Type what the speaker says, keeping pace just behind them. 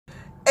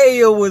Hey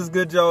yo, what's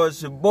good, y'all?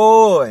 It's your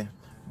boy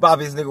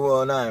Bobby's Nigga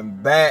Well, and I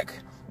am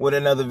back with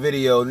another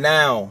video.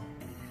 Now,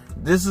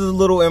 this is a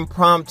little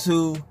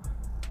impromptu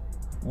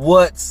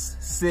What's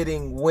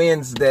Sitting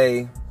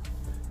Wednesday.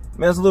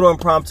 Man, it's a little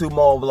impromptu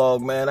mall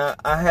vlog, man.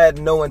 I had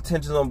no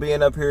intentions on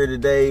being up here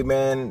today,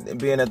 man,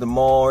 being at the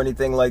mall or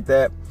anything like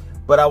that.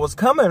 But I was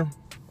coming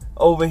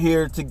over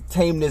here to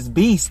tame this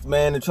beast,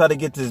 man, and try to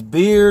get this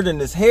beard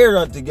and this hair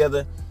done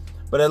together.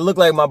 But it looked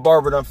like my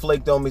barber done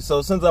flaked on me.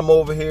 So since I'm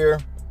over here,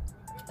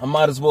 I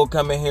might as well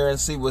come in here and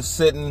see what's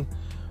sitting.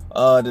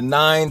 The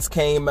nines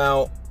came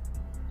out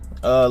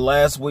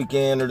last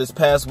weekend or this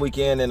past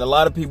weekend, and a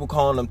lot of people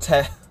calling them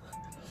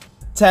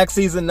tax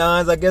season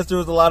nines. I guess there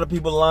was a lot of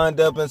people lined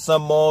up in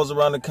some malls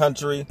around the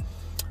country.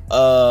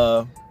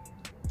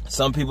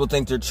 Some people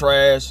think they're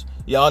trash.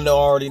 Y'all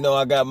already know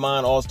I got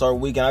mine All-Star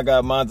Weekend. I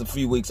got mine a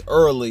few weeks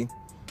early.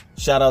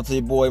 Shout out to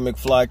your boy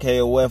McFly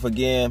KOF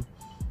again.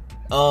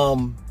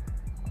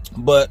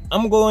 But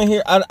I'm going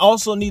here. I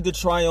also need to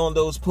try on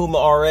those Puma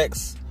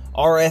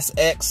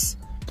RS-X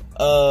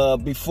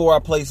before I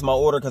place my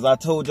order, because I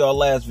told y'all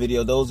last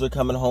video those are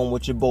coming home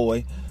with your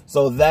boy.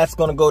 So that's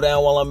going to go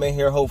down while I'm in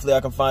here. Hopefully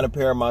I can find a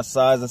pair of my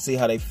size and see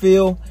how they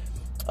feel.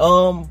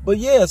 But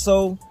yeah,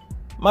 so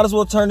might as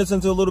well turn this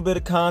into a little bit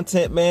of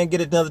content, man.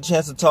 Get another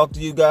chance to talk to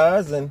you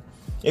guys. And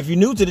if you're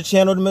new to the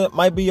channel, it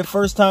might be your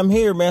first time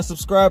here, man,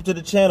 subscribe to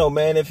the channel,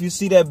 man. If you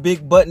see that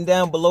big button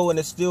down below and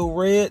it's still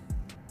red,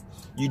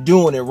 you're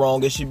doing it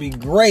wrong. It should be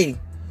gray.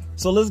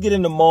 So let's get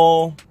in the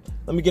mall.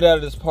 Let me get out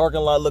of this parking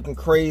lot looking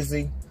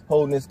crazy,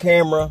 holding this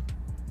camera.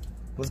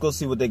 Let's go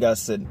see what they got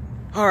sitting.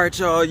 All right,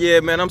 y'all. Yeah,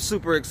 man, I'm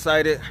super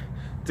excited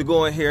to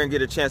go in here and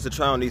get a chance to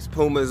try on these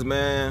Pumas,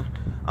 man.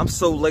 I'm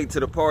so late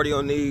to the party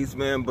on these,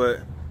 man,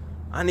 but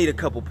I need a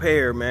couple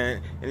pair,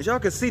 man. And as y'all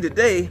can see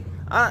today,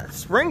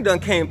 spring done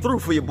came through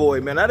for your boy,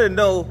 man. I didn't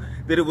know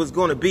that it was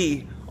going to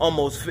be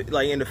almost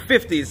like in the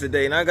 50s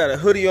today, and I got a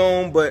hoodie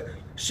on. But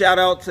shout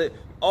out to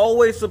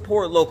always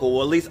support local.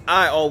 Well, at least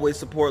I always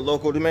support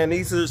local. Man,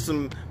 these are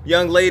some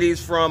young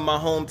ladies from my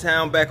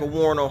hometown back in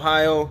Warren,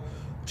 Ohio,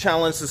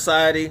 Challenge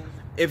Society.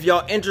 If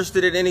y'all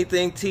interested in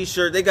anything,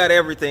 t-shirt, they got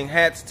everything.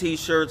 Hats,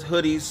 t-shirts,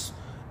 hoodies,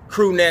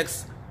 crew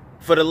necks,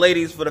 for the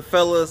ladies, for the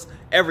fellas,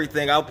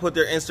 everything. I'll put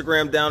their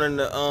Instagram down in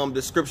the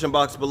description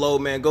box below,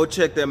 man. Go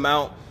check them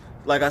out.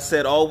 Like I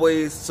said,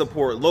 always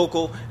support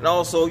local. And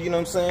also, you know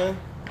what I'm saying,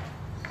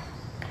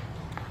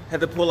 had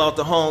to pull out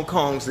the Hong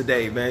Kongs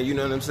today, man. You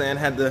know what I'm saying?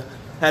 Had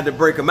to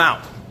break them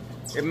out.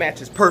 It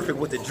matches perfect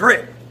with the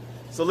drip.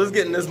 So let's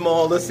get in this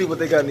mall. Let's see what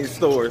they got in these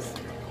stores.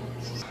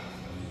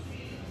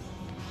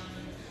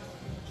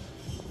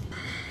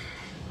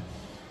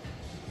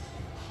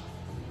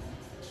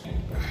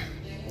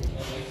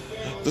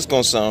 This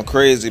gonna sound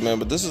crazy, man,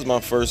 but this is my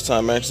first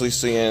time actually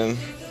seeing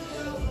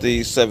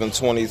these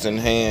 720s in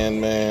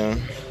hand,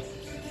 man.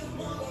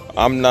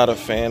 I'm not a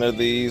fan of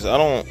these. I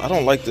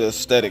don't like the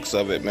aesthetics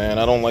of it, man.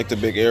 I don't like the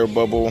big air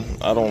bubble.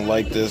 I don't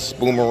like this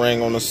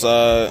boomerang on the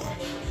side.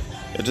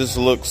 It just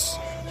looks,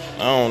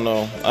 I don't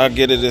know. I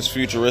get it, it's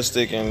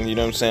futuristic, and you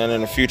know what I'm saying,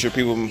 in the future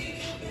people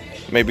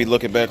may be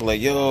looking back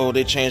like, yo,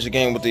 they changed the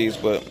game with these,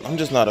 but I'm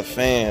just not a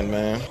fan,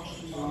 man.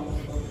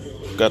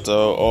 Got the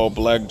all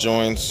black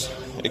joints.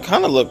 It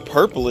kind of looked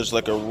purplish,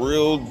 like a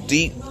real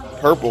deep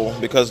purple,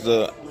 because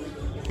the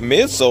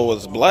midsole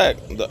is black.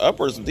 The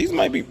uppers, these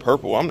might be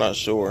purple, I'm not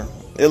sure.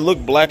 It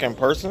looked black in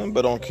person,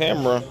 but on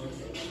camera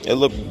it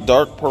looked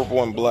dark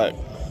purple and black.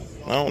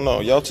 I don't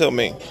know, y'all tell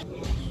me.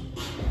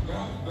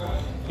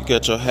 You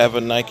got your Have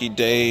a Nike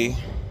Day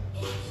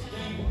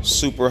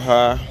super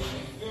high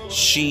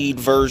sheed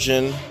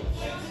version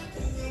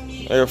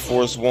Air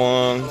Force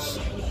Ones.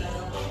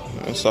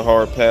 It's a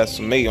hard pass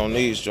to me on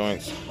these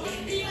joints.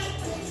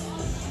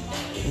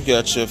 You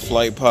got your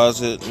Flight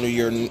Posit New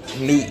York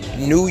Knick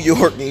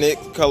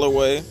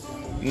colorway.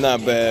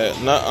 Not bad.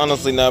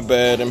 Honestly not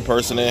bad in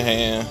person in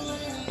hand.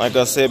 Like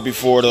I said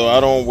before though, I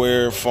don't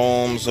wear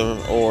foams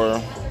or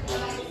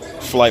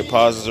Flight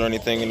Posits or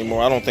anything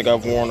anymore. I don't think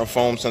I've worn a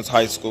foam since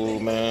high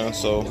school, man.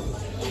 So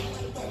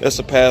it's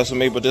a pass for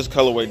me, but this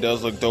colorway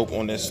does look dope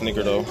on this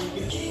sneaker though.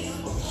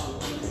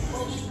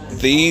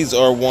 These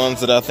are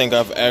ones that I think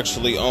I've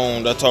actually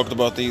owned. I talked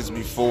about these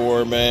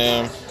before,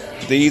 man.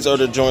 These are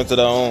the joints that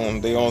I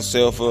own. They on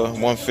sale for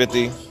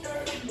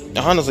 $150. I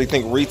honestly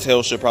think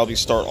retail should probably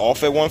start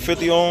off at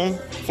 $150 on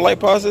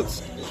Flight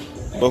Posits,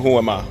 but who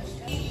am I?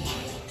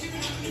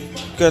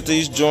 Got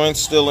these joints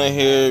still in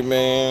here,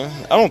 man.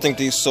 I don't think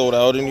these sold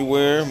out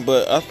anywhere,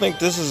 but I think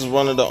this is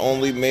one of the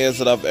only mids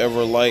that I've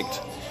ever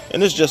liked,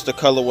 and it's just a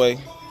colorway.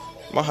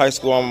 My high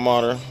school alma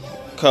mater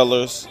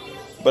colors,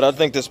 but I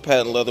think this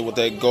patent leather with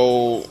that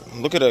gold,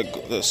 look at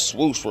the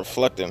swoosh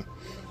reflecting.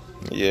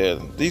 Yeah,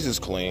 these is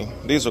clean.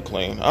 These are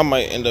clean. I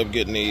might end up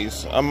getting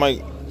these. I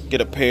might get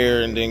a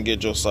pair and then get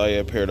Josiah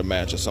a pair to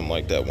match or something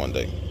like that one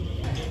day.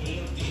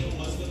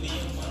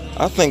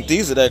 I think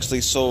these had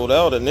actually sold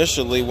out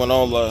initially when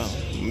all the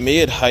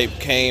mid hype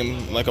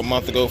came like a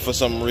month ago for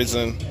some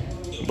reason.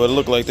 But it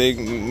looked like they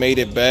made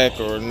it back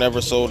or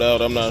never sold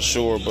out. I'm not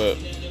sure, but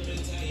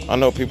I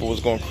know people was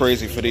going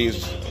crazy for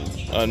these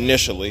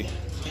initially.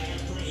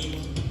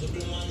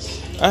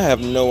 I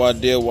have no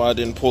idea why I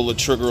didn't pull the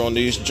trigger on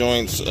these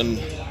joints. And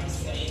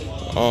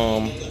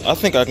I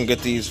think I can get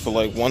these for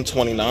like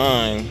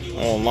 $129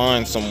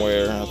 online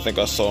somewhere. I think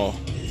I saw.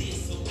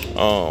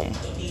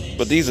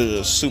 But these are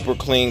just super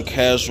clean,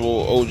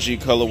 casual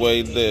OG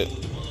colorway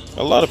that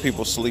a lot of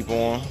people sleep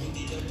on.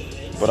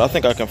 But I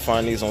think I can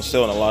find these on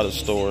sale in a lot of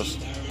stores.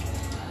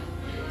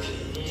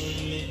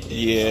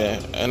 Yeah,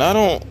 and I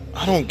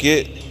don't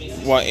get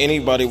why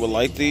anybody would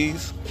like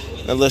these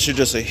unless you're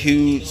just a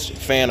huge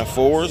fan of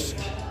fours.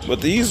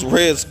 But these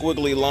red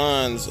squiggly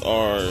lines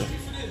are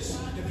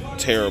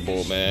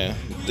terrible, man.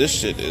 This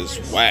shit is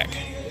whack.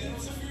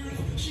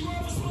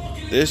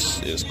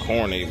 This is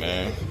corny,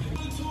 man.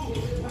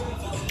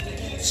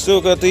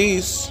 Still got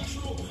these.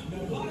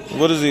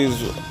 What is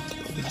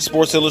these?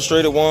 Sports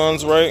Illustrated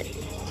ones, right?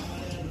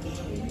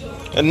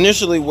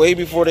 Initially, way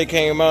before they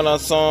came out, I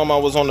saw them. I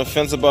was on the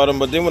fence about them,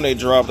 but then when they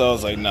dropped, I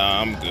was like, nah,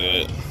 I'm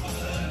good.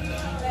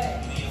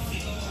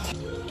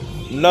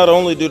 Not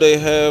only do they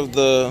have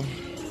the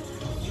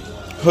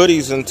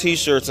hoodies and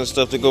t-shirts and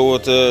stuff to go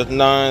with the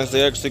 9s,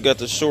 they actually got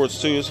the shorts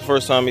too. It's the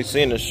first time you've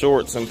seen the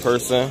shorts in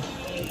person.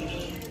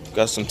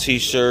 Got some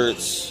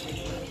t-shirts,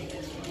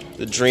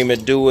 the Dream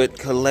It Do It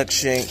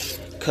collection,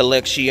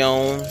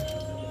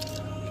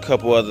 a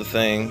couple other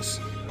things.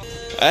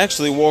 I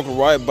actually walked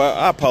right by,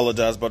 I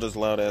apologize about this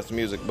loud ass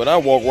music, but I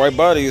walked right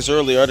by these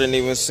earlier. I didn't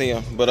even see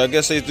them, but I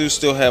guess they do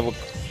still have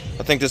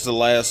I think this is the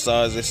last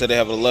size. They said they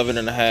have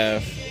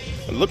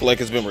 11.5. It looked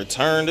like it's been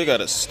returned. They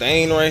got a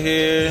stain right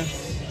here.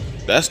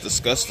 That's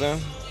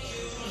disgusting.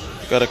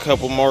 Got a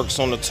couple marks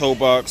on the toe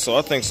box, so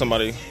I think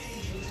somebody,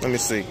 let me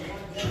see.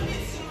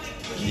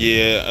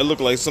 Yeah, it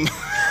looked like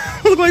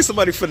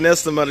somebody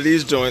finessed them out of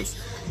these joints.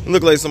 It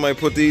looked like somebody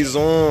put these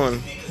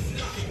on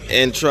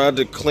and tried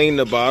to clean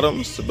the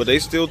bottoms, but they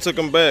still took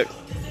them back.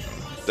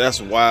 That's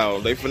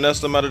wild. They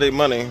finessed them out of their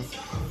money.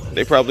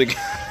 They probably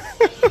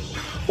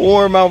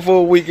wore them out for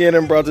a weekend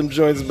and brought them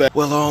joints back.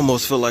 Well, I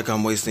almost feel like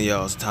I'm wasting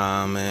y'all's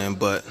time, man,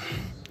 but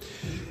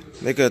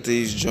they got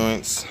these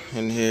joints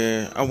in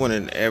here. I went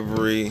in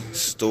every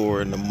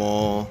store in the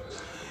mall,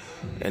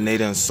 and they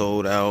done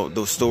sold out.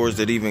 Those stores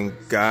that even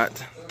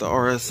got the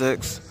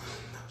RS-X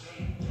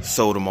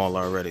sold them all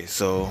already.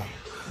 So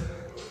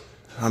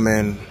I'm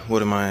in,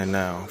 what am I in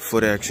now?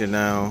 Foot Action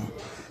now.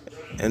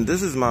 And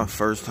this is my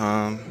first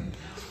time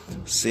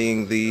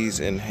seeing these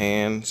in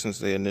hand since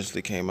they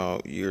initially came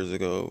out years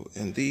ago.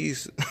 And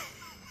these,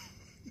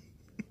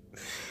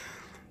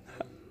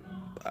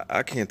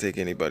 I can't take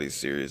anybody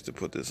serious to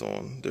put this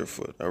on their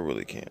foot. I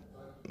really can't.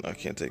 I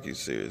can't take you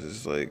serious.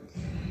 It's like,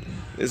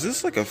 is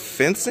this like a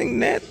fencing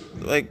net?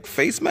 Like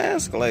face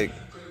mask? Like,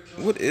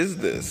 what is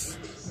this?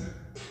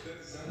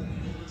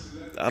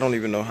 I don't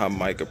even know how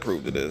Mike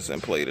approved of this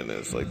and played in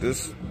this. Like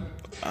this,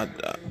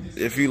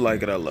 if you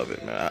like it, I love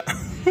it, man.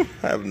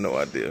 I have no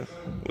idea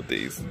with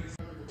these.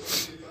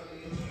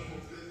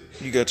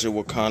 You got your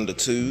Wakanda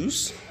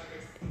 2s.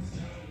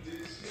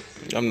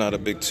 I'm not a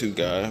big 2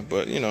 guy,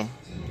 but you know,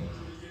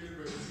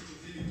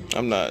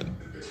 I'm not,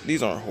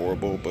 these aren't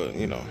horrible, but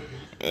you know,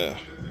 yeah,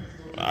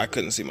 I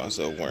couldn't see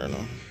myself wearing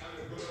them.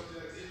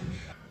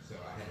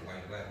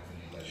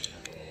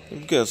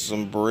 We've got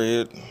some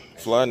bread,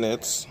 fly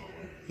nets.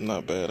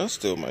 Not bad. I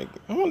still might.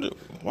 I wonder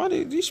why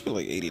these should be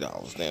like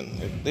 $80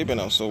 then. They've been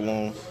out so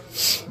long.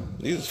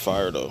 These is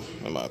fire though,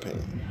 in my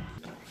opinion.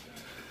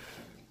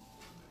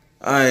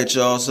 Alright,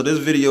 y'all. So this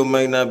video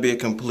might not be a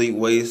complete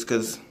waste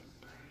because,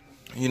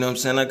 you know what I'm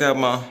saying, I got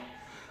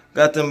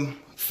them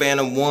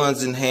Phantom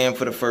 1s in hand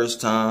for the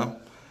first time.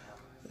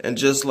 And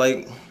just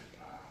like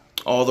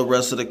all the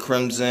rest of the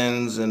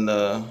Crimsons and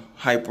the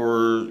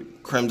Hyper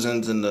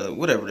Crimsons and the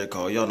whatever they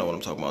call, y'all know what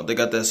I'm talking about. They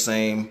got that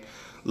same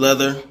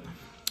leather.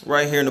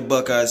 Right here in the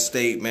Buckeye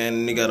State, man,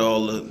 and you got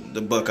all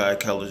the Buckeye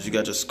colors. You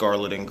got your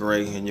scarlet and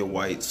gray and your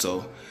white.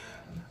 So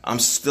I'm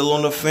still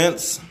on the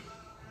fence.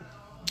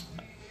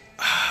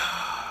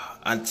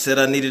 I said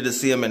I needed to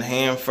see them in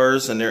hand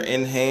first, and they're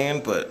in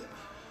hand, but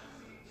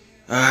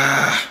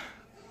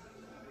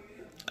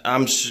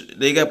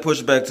they got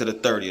pushed back to the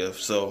 30th.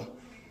 So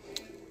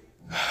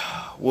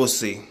we'll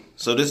see.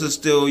 So this is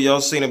still, y'all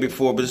seen it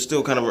before, but it's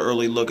still kind of an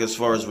early look as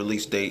far as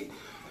release date.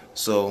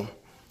 So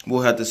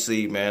we'll have to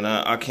see, man.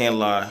 I can't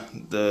lie.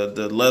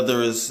 The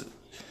leather is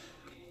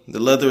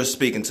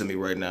speaking to me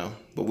right now,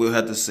 but we'll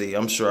have to see.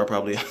 I'm sure I'll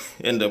probably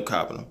end up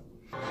copping them.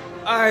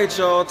 All right,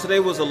 y'all.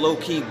 Today was a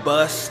low-key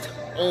bust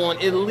on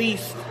at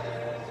least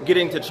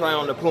getting to try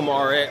on the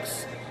Puma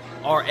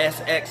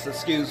RS-X,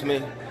 excuse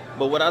me.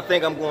 But what I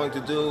think I'm going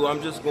to do,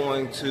 I'm just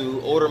going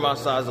to order my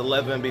size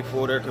 11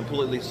 before they're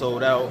completely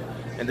sold out,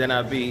 and then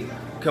I'd be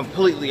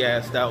completely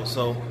assed out.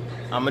 So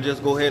I'm gonna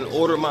just go ahead and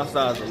order my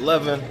size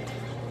 11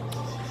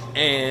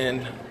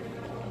 and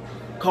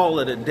call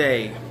it a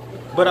day.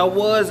 But I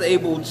was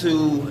able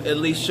to at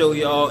least show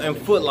y'all in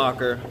Foot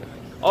Locker.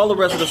 All the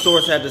rest of the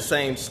stores had the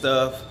same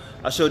stuff.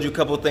 I showed you a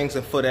couple things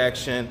in Foot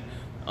Action,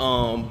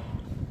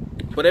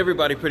 but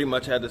everybody pretty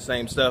much had the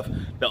same stuff.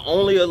 The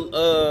only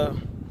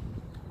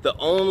The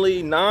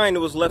only 9 that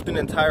was left in the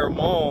entire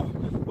mall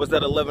was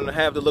that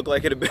 11.5 that looked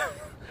like it had been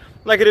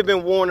like it had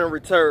been worn and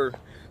returned.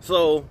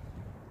 So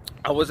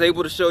I was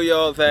able to show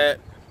y'all that.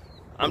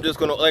 I'm just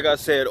gonna, like I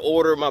said,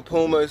 order my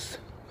Pumas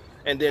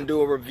and then do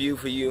a review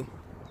for you.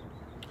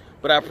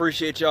 But I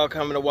appreciate y'all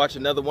coming to watch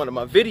another one of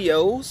my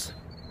videos.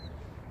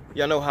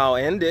 Y'all know how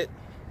I end it.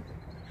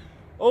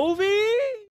 OV!